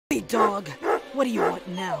dog. What do you want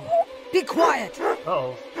now? Be quiet!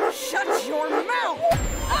 Uh-oh. Shut your mouth!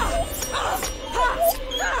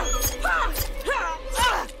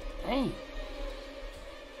 Dang.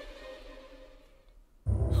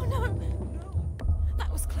 Oh no! That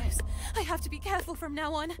was close. I have to be careful from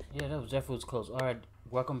now on. Yeah, that was definitely close. Alright,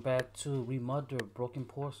 welcome back to Remothered, Broken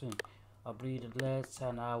Porcelain. I believe the last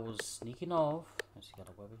time I was sneaking off. She got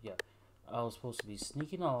a weapon? Yeah. I was supposed to be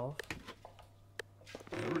sneaking off.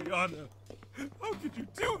 Ariana, how could you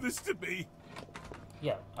do this to me?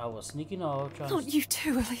 Yeah, I was sneaking off trying Not to... you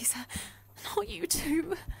too, Elisa. Not you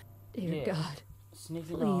too. Dear Yeah. God,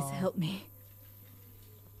 Sneaking please off. help me.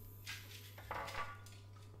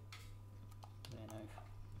 Man,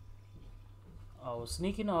 I was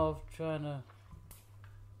sneaking off trying to...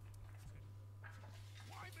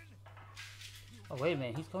 Oh, wait a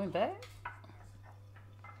minute. He's coming back?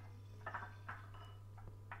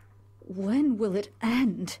 When will it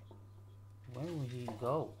end? Where will he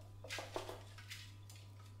go?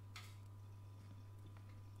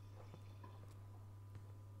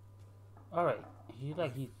 Alright. He...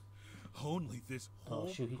 Only this whole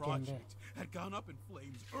shoot, he came project had gone up in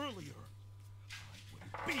flames earlier. I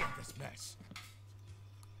wouldn't be in this mess.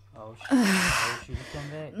 Oh, shoot. Oh, shoot. He come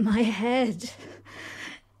back. My head.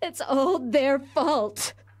 It's all their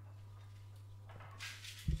fault.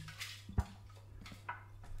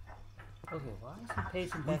 Okay, why is he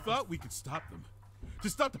pacing We back? thought we could stop them, to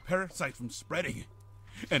stop the parasite from spreading,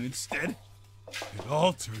 and instead, it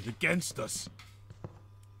all turned against us.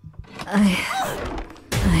 I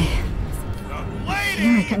Young feel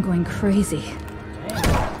lady! like I'm going crazy.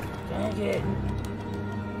 Dang it.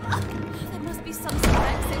 There must be some sort of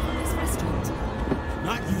exit from this restaurant.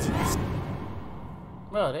 Not using this.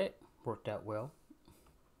 Well, that worked out well.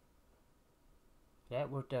 That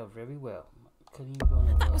worked out very well. Couldn't even go in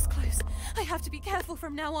the That door. was close. I have to be careful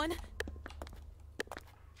from now on.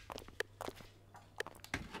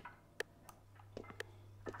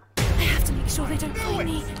 I have to make sure they don't find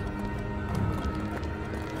me.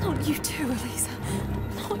 Not you too, Elisa.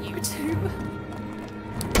 Not you too.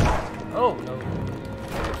 Oh, no.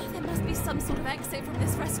 There must be some sort of exit from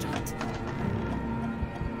this restaurant.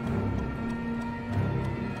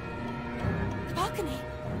 The balcony.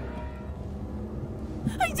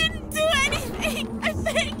 I didn't do anything! I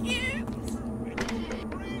beg you!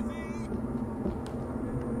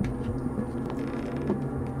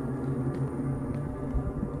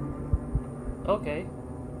 Okay.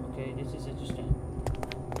 Okay, this is interesting.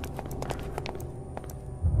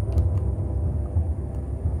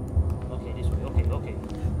 Okay, this way. Okay, okay.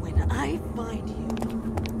 When I find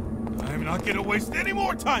you, I'm not gonna waste any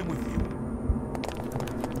more time with you.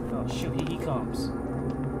 Oh, shoot. He comes.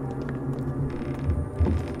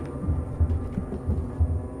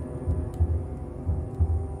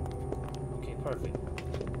 Okay, perfect.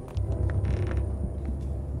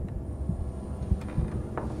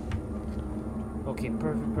 Okay,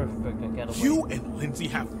 perfect. I gotta wait. You and Lindsay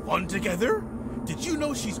have fun together? Did you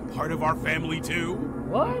know she's part of our family too?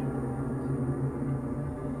 What?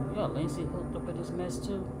 Yeah, Lindsay hooked up with this mess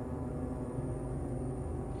too.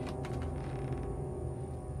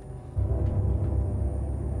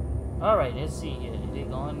 Alright, let's see here. Is it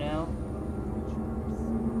going now?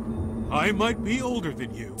 I might be older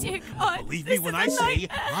than you. Dear God, Believe me this when is I a say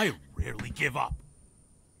nightmare. I rarely give up.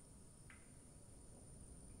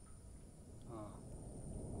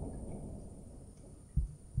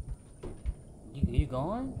 You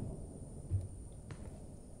going?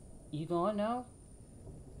 You going now?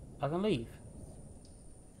 I can leave.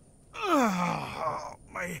 Oh,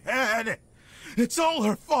 my head. It's all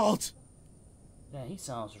her fault. Yeah, he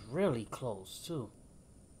sounds really close too.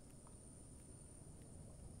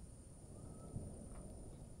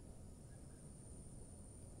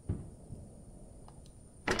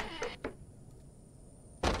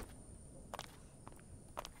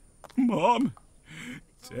 Mom,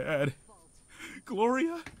 Dad,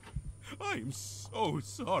 Gloria, I am so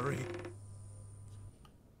sorry.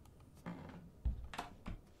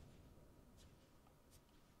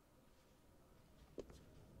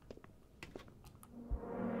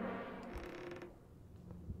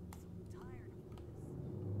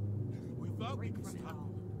 We thought we could stop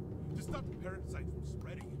them, to stop the parasite from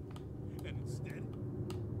spreading, and instead,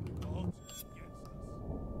 it all turned against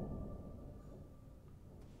us.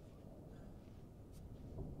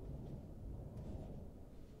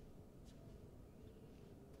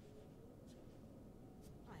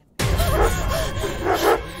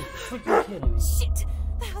 Freaking kidding me. Shit!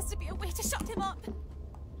 There has to be a way to shut him up.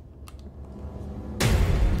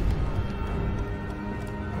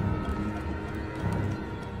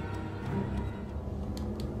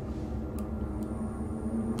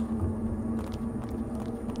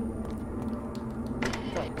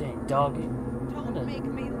 doggy. Don't make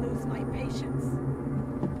me lose my patience.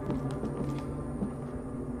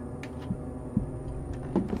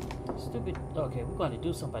 Stupid. Okay, we're going to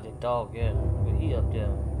do something about the dog. Yeah, but he up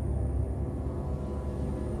there.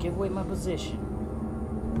 Give away my position.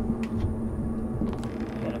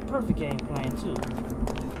 I got a perfect game plan too.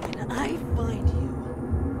 When I find you.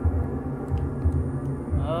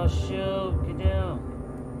 Oh shoot! Get down.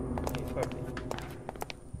 Okay, perfect.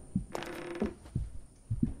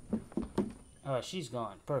 Alright, she's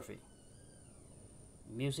gone. Perfect.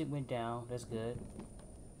 Music went down. That's good.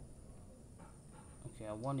 Okay,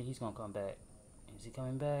 I wonder he's gonna come back. Is he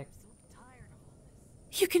coming back?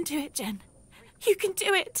 You can do it, Jen. You can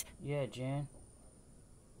do it. Yeah, Jen.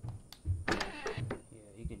 Yeah,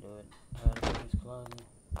 you can do it. Alright, let's put this closet.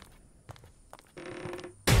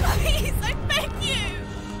 Please, I beg you.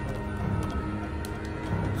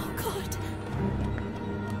 Oh, God.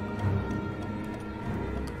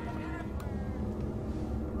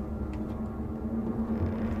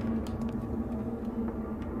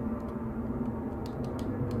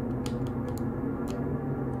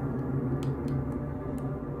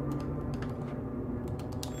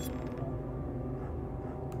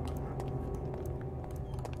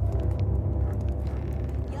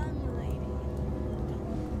 Young lady.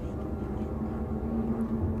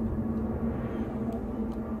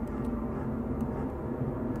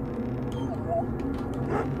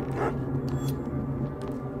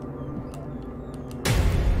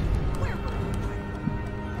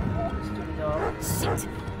 Stupid dog. Shit.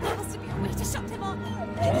 There has to be a way to shut him up.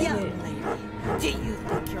 Young lady. Do you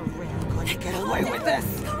think you're really going to get away with this?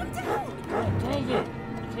 Calm down. God dang it!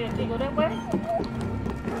 You can't go that way?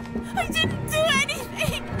 I didn't do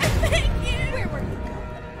anything. I beg you. Where were you going?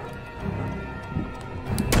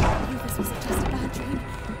 I knew this was just a bad dream,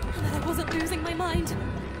 and that I wasn't losing my mind.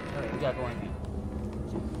 Alright, we gotta go in here.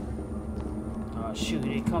 Oh shoot,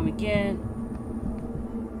 here they come again.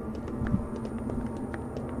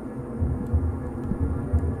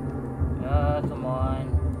 Come on.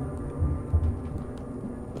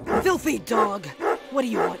 Filthy dog. What do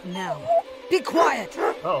you want now? Be quiet.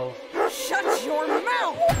 Uh-oh. Shut your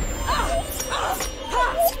mouth.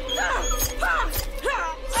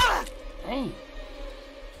 Dang.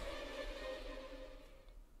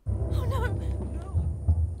 Oh no.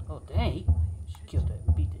 Oh dang. She killed that,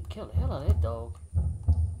 killed the hell out of that dog.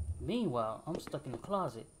 Meanwhile, I'm stuck in the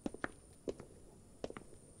closet.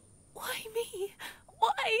 Why me?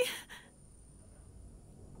 Why?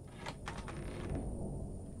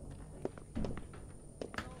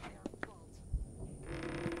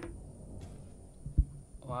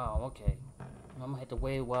 Wow, okay. I'm gonna have to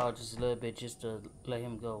wait a while, just a little bit, just to let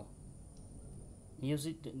him go.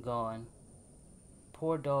 Music gone.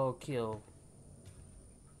 Poor dog killed.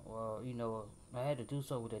 Well, you know, I had to do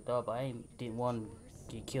something with that dog, but I didn't want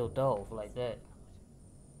to get killed off like that.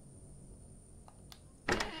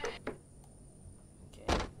 Okay.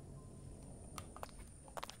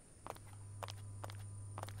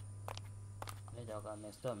 That dog got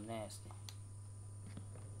messed up nasty.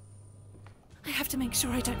 I have to make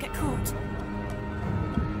sure I don't get caught.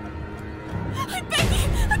 I beg you!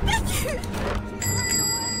 I beg you!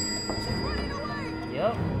 She's running away.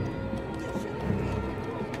 Yep.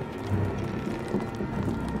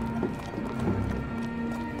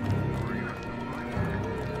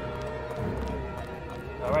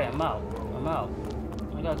 Alright, I'm out. I'm out.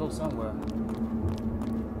 I gotta go somewhere.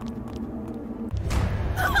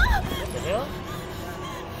 What the hell?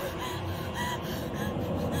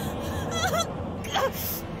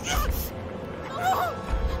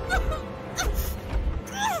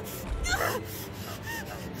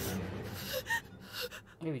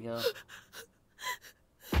 Here we go.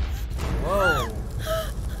 Whoa.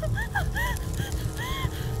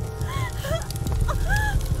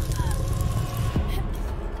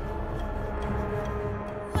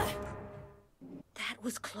 That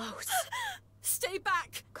was close. Stay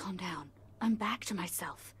back! Calm down. I'm back to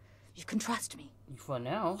myself. You can trust me. For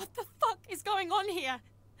now. What the fuck is going on here?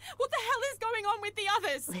 What the hell is going on with the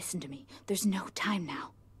others? Listen to me. There's no time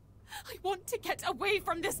now. I want to get away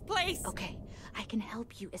from this place. Okay, I can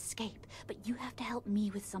help you escape, but you have to help me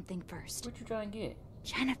with something first. What you trying to get?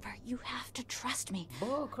 Jennifer, you have to trust me.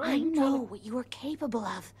 Bull crap, I you know tryna- what you are capable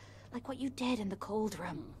of, like what you did in the cold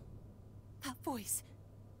room. That voice.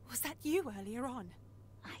 Was that you earlier on?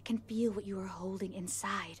 I can feel what you are holding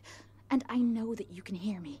inside, and I know that you can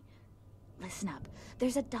hear me. Listen up.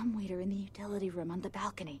 There's a dumbwaiter in the utility room on the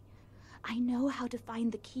balcony. I know how to find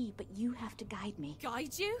the key, but you have to guide me.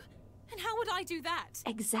 Guide you? And how would I do that?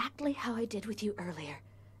 Exactly how I did with you earlier.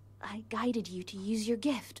 I guided you to use your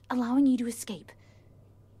gift, allowing you to escape.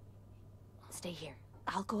 Stay here.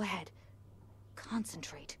 I'll go ahead.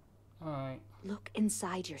 Concentrate. Alright. Look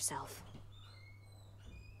inside yourself.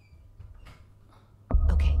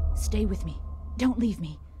 Okay, stay with me. Don't leave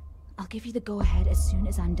me. I'll give you the go-ahead as soon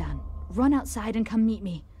as I'm done. Run outside and come meet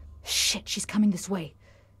me. Shit, she's coming this way.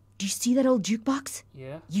 Do you see that old jukebox?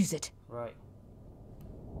 Yeah. Use it. Right.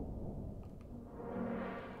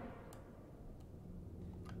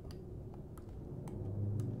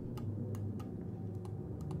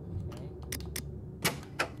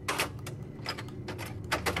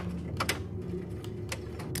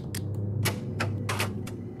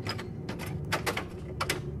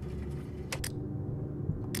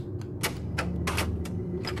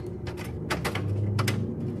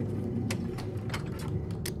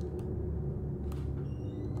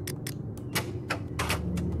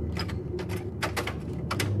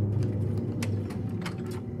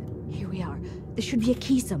 There should be a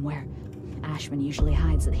key somewhere. Ashman usually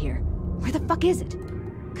hides it here. Where the fuck is it?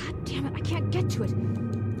 God damn it, I can't get to it.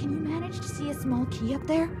 Can you manage to see a small key up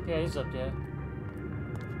there? Yeah, he's up there.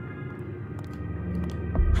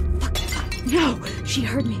 Fuck. No! She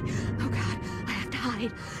heard me. Oh god, I have to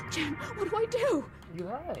hide. Jen, what do I do? You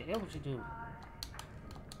hide. Yeah, what you do?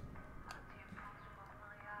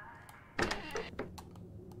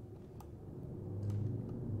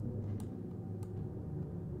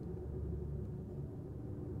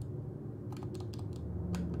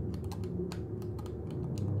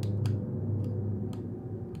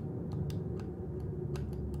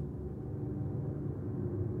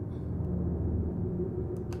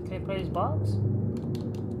 Can't play his box?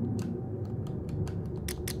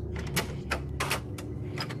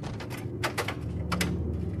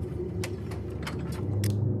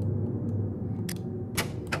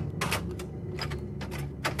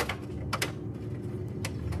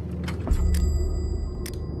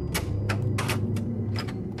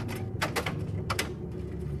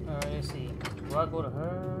 Alright, let's see. Do I go to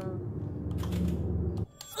her?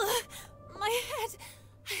 My head!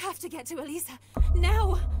 I have to get to Elisa.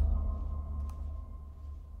 Now!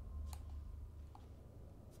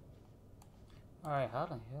 Alright, how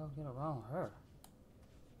the hell get around her?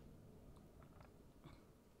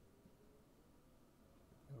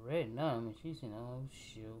 Red nun, I mean, she's in, oh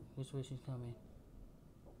shoot. Which way she's coming?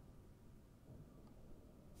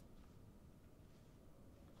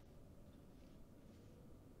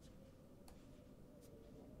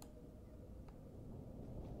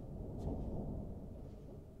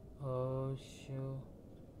 Oh shoot.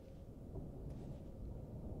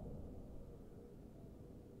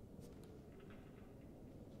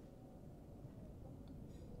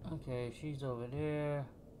 Okay, she's over there.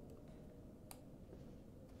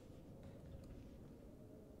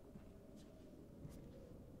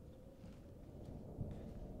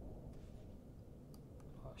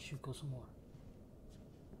 Oh shoot, go some more.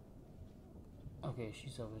 Okay,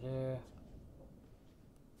 she's over there.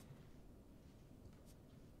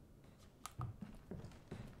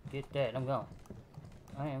 Get that, I'm gone.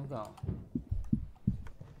 I am gone.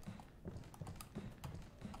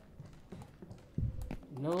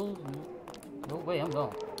 No way, I'm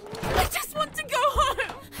gone. I just want to go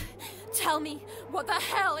home! Tell me, what the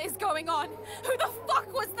hell is going on? Who the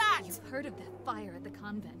fuck was that? You've heard of that fire at the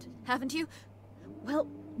convent, haven't you? Well,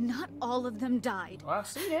 not all of them died. Oh, I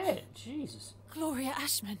see that. Jesus. Gloria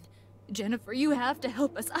Ashman. Jennifer, you have to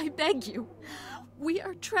help us, I beg you. We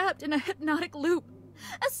are trapped in a hypnotic loop.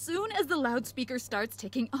 As soon as the loudspeaker starts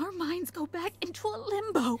ticking, our minds go back into a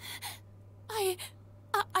limbo. I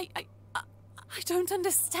don't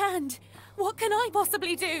understand. What can I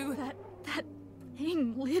possibly do? That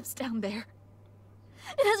thing lives down there.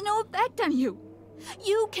 It has no effect on you.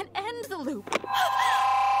 You can end the loop.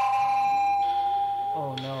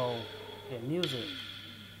 Oh no. That music.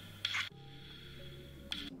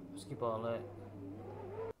 Skip all that.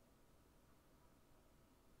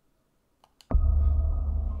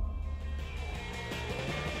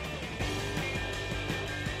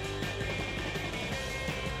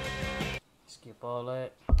 Skip all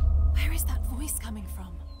that. Where is that voice coming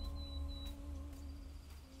from?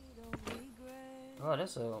 Oh,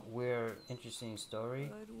 that's a weird, interesting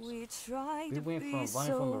story. We tried to went be from running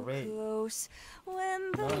so from a raid close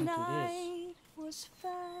when the running to night was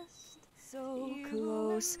fast. So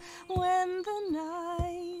close when the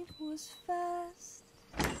night was fast.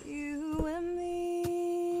 You and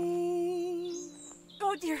me.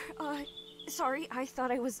 Oh dear. Sorry. I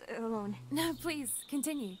thought I was alone. No, please,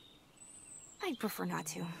 continue. I'd prefer not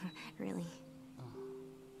to, really.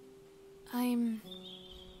 I'm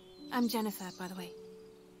Jennifer, by the way.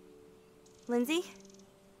 Lindsay?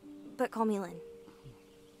 But call me Lynn.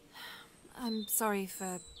 I'm sorry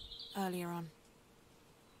for earlier on.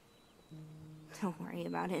 Don't worry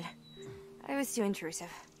about it. I was too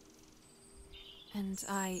intrusive. And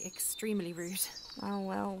I extremely rude. Oh,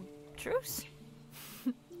 well, truce.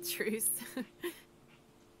 Truce.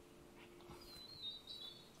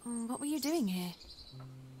 What were you doing here?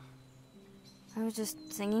 I was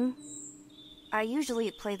just singing. I usually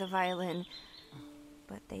play the violin,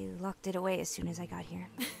 but they locked it away as soon as I got here.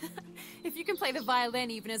 If you can play the violin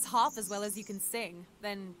even as half as well as you can sing,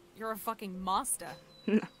 then you're a fucking master.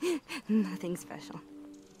 Nothing special.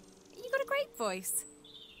 You got a great voice.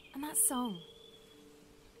 And that song.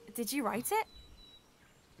 Did you write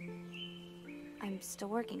it? I'm still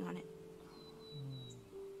working on it.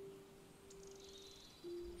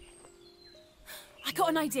 I got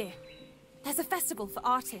an idea. There's a festival for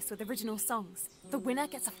artists with original songs. The winner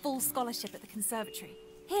gets a full scholarship at the conservatory.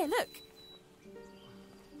 Here, look.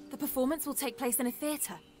 The performance will take place in a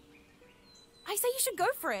theatre. I say you should go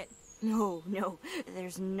for it. No.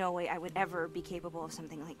 There's no way I would ever be capable of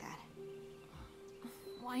something like that.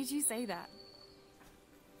 Why did you say that?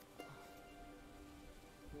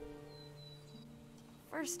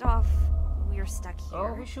 First off, we're stuck here.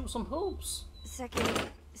 Oh, we shoot some hoops. Second,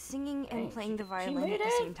 singing and Dang, playing the she violin made at the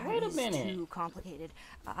it? same time Wait a is minute. too complicated.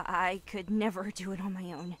 I could never do it on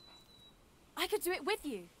my own. I could do it with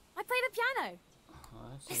you. I play the piano. Oh,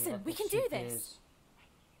 let's see Listen, what we that can do shit this. is.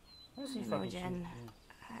 Let's see I if don't I know, can shoot Jen.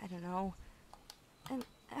 this. I don't know. And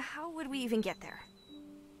how would we even get there?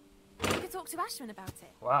 You could talk to Ashman about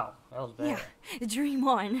it. Wow, that was bad. Yeah, dream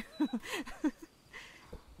on.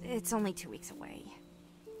 It's only 2 weeks away.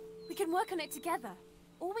 We can work on it together.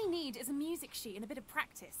 All we need is a music sheet and a bit of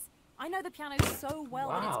practice. I know the piano so well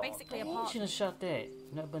that it's Wow, basically a dang, part. should have shot that.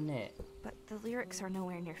 Not but net. But the lyrics are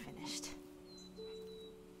nowhere near finished.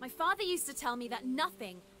 My father used to tell me that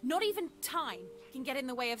nothing, not even time, can get in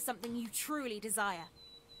the way of something you truly desire.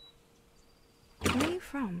 Where are you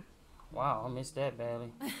from? Wow, I missed that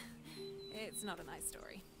badly. It's not a nice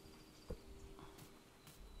story.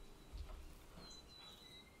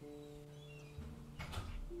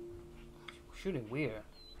 Shooting weird.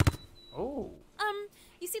 Oh.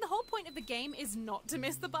 You see, the whole point of the game is not to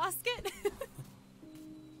miss the basket.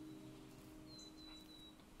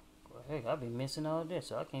 Well, heck, I've been missing all this,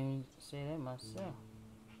 so I can't even say that myself. There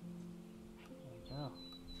we go.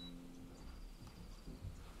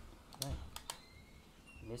 Okay.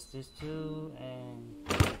 Missed this too, and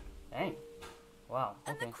dang. Wow.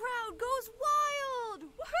 And Okay. the crowd goes wild!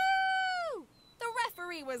 Woohoo! The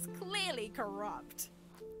referee was clearly corrupt.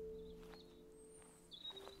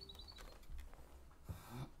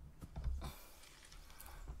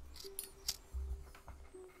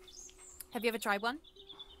 Have you ever tried one?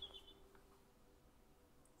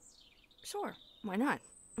 Sure, why not?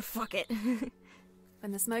 Fuck it.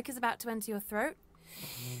 When the smoke is about to enter your throat,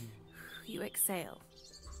 you exhale.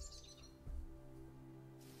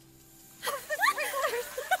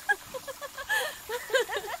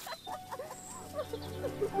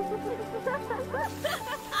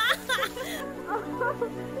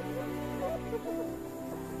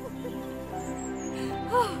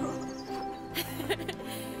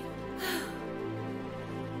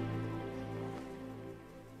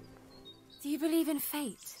 Do you believe in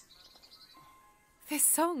fate? This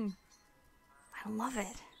song. I love it.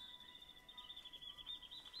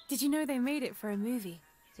 Did you know they made it for a movie?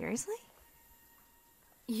 Seriously?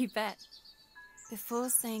 You bet. Before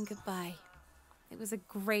Saying Goodbye. It was a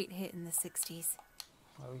great hit in the 60s.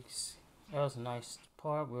 Well, that was a nice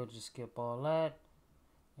part. We'll just skip all that.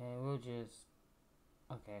 And we'll just...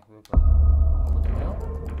 Okay, we'll go. What the hell?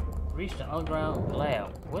 Reach the underground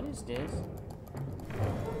lab. What is this?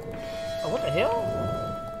 Oh, what the hell?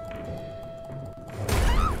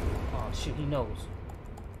 Oh, shoot, he knows.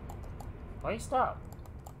 Why you stop?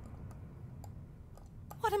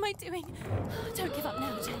 What am I doing? Don't give up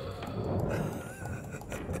now, Jen.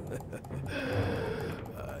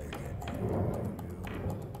 I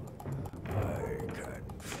can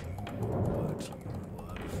feel what you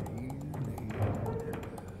are feeling.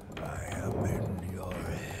 I am in your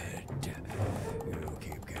head. You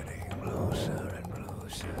keep getting closer and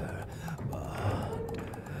closer.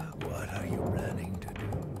 But what are you planning to do?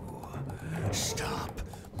 Stop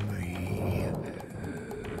me.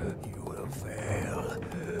 You will fail,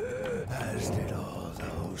 as did all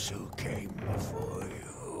those who came before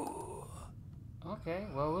you. Okay,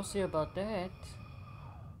 well, we'll see about that.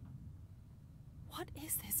 What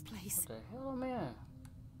is this place? What the hell, man?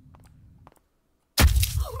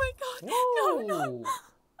 Oh my god! Whoa! No, no!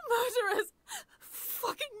 Murderers!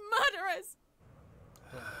 Fucking murderers!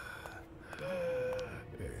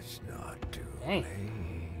 It's not too Dang. late.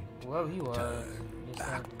 Whoever he was, just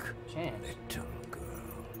back, chance. little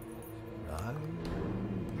girl. I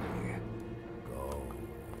go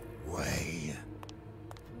away.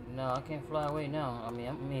 No, I can't fly away now. I mean,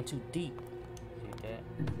 I'm in too deep. See that?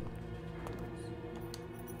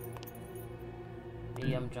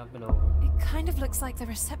 Yeah, I'm jumping over. It kind of looks like the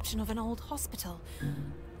reception of an old hospital,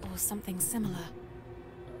 or something similar.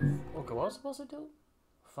 Okay, what was I supposed to do?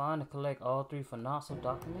 Find and collect all 3 Phenoxyl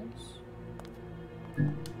documents. Okay,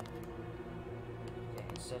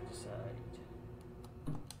 set aside.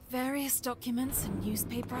 Various documents and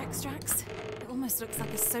newspaper extracts. It almost looks like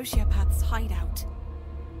a sociopath's hideout.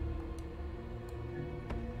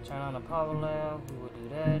 Turn on the power lab. We will do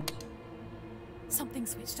that. Something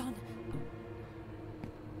switched on.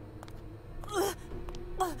 Oh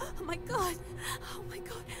my god! Oh my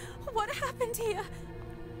god! What happened here?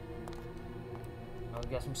 Oh, we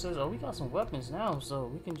got some scissors. Oh, we got some weapons now,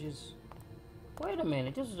 so we can just... Wait a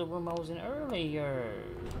minute, this is the room I was in earlier.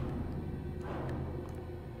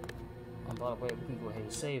 And by the way, we can go ahead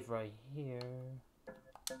and save right here.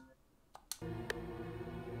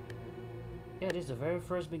 Yeah, this is the very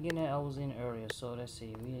first beginning I was in earlier, so let's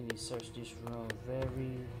see. We need to search this room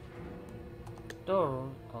very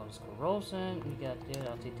thorough. Oh, it's corrosion. We got that.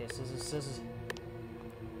 I'll take that scissors.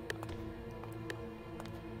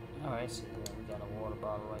 Alright, so yeah, we got a water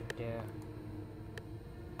bottle right there.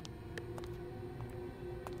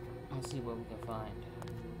 Let's see what we can find.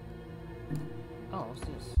 Oh, what's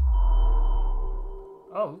this?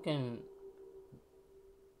 Oh, we can...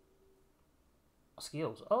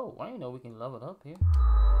 Skills. Oh, I didn't know we can level up here.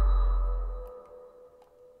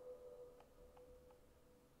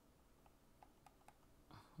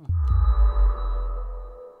 So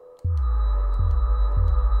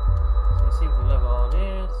let's see if we level all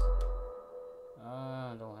this.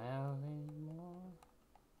 I don't have any more.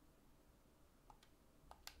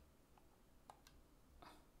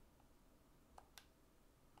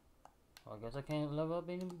 Well, I guess I can't level up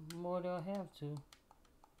any more than I have to.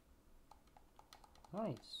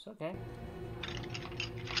 Nice, okay.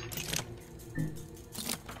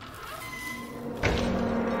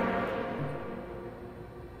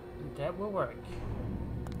 That will work.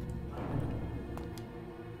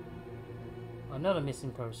 Another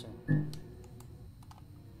missing person.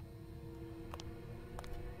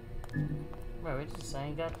 Wait, it's the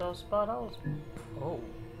same got those spot holes? Oh,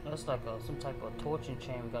 that's like some type of torching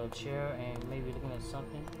chain. We got a chair and maybe looking at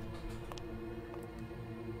something.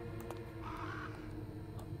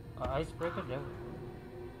 Icebreaker, there.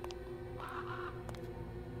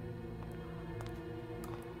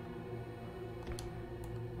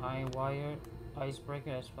 Iron wire,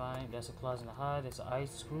 icebreaker, that's fine. That's a closet in the hide. That's an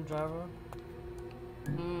ice screwdriver.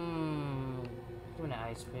 Give me an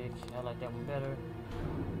ice pick. I like that one better.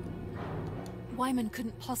 Wyman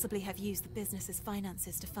couldn't possibly have used the business's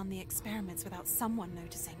finances to fund the experiments without someone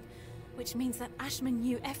noticing, which means that Ashman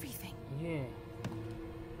knew everything. Yeah.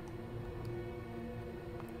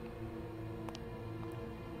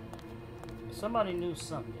 Somebody knew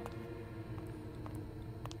something.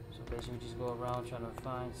 So basically we just go around trying to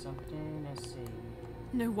find something. Let's see.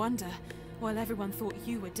 No wonder. While everyone thought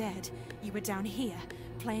you were dead, you were down here,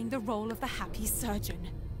 playing the role of the happy surgeon.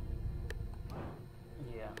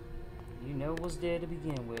 Yeah. You never was there to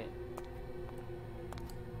begin with.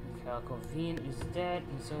 How convenient is that?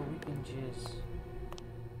 And so we can just...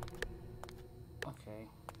 Okay.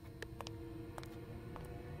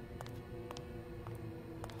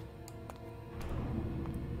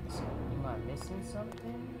 So, am I missing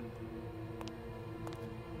something?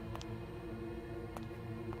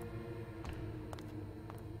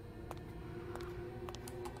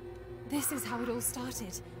 This is how it all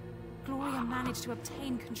started. Gloria managed to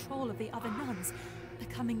obtain control of the other nuns,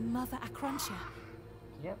 becoming Mother Acrontia.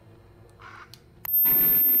 Yep.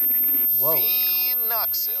 Whoa.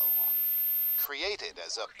 Phenoxyl. Created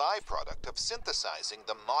as a byproduct of synthesizing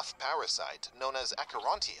the moth parasite known as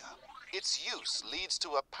Acherontia, its use leads to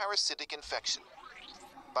a parasitic infection.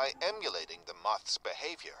 By emulating the moth's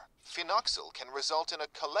behavior, phenoxyl can result in a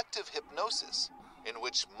collective hypnosis in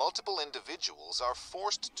which multiple individuals are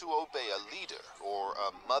forced to obey a leader or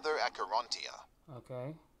a Mother Acherontia.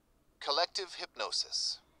 Okay. Collective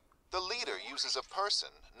hypnosis. The leader uses a person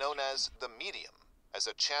known as the medium as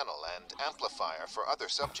a channel and amplifier for other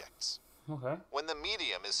subjects. Okay. When the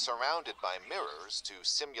medium is surrounded by mirrors to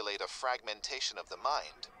simulate a fragmentation of the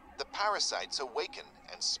mind, the parasites awaken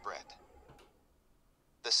and spread.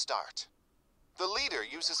 The start. The leader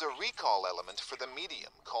uses a recall element for the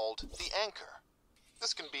medium called the anchor.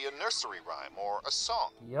 This can be a nursery rhyme or a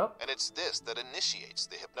song, Yep. and it's this that initiates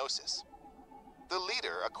the hypnosis. The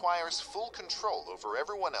leader acquires full control over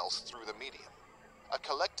everyone else through the medium. a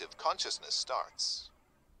collective consciousness starts.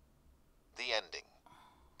 The ending.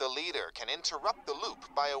 The leader can interrupt the loop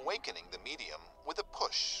by awakening the medium with a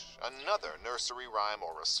push, another nursery rhyme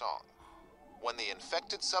or a song. When the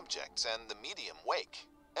infected subjects and the medium wake,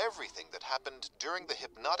 everything that happened during the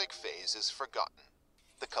hypnotic phase is forgotten.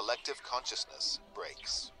 The collective consciousness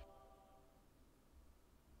breaks.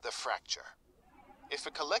 The fracture. If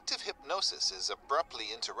a collective hypnosis is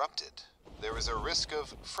abruptly interrupted, there is a risk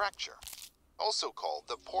of fracture, also called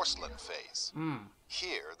the porcelain phase.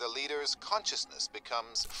 Here, the leader's consciousness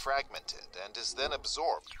becomes fragmented and is then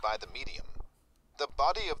absorbed by the medium. The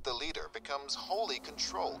body of the leader becomes wholly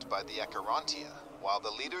controlled by the Acherontia, while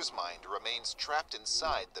the leader's mind remains trapped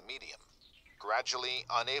inside the medium, gradually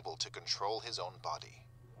unable to control his own body.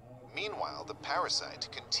 Meanwhile, the parasite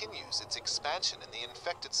continues its expansion in the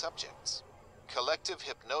infected subjects. Collective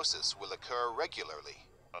hypnosis will occur regularly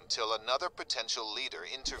until another potential leader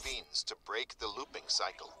intervenes to break the looping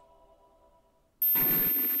cycle. Oh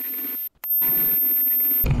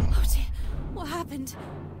dear, what happened?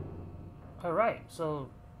 Alright, so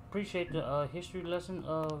appreciate the history lesson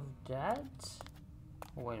of that.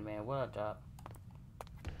 Oh, wait a minute, what I dropped?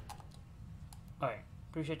 Alright,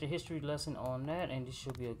 appreciate the history lesson on that, and this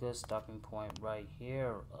should be a good stopping point right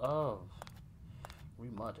here of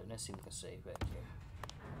Remothered. Let's see if we can save back here.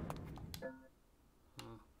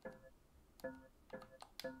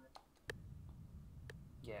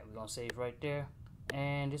 Yeah, we're gonna save right there,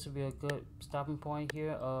 and this will be a good stopping point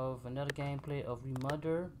here of another gameplay of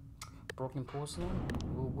Remothered, Broken Porcelain.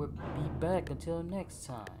 We'll be back until next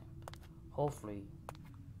time, hopefully.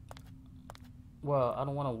 Well, I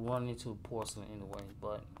don't want to run into Porcelain anyway,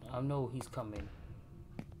 but I know he's coming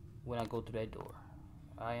when I go through that door.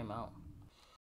 I am out.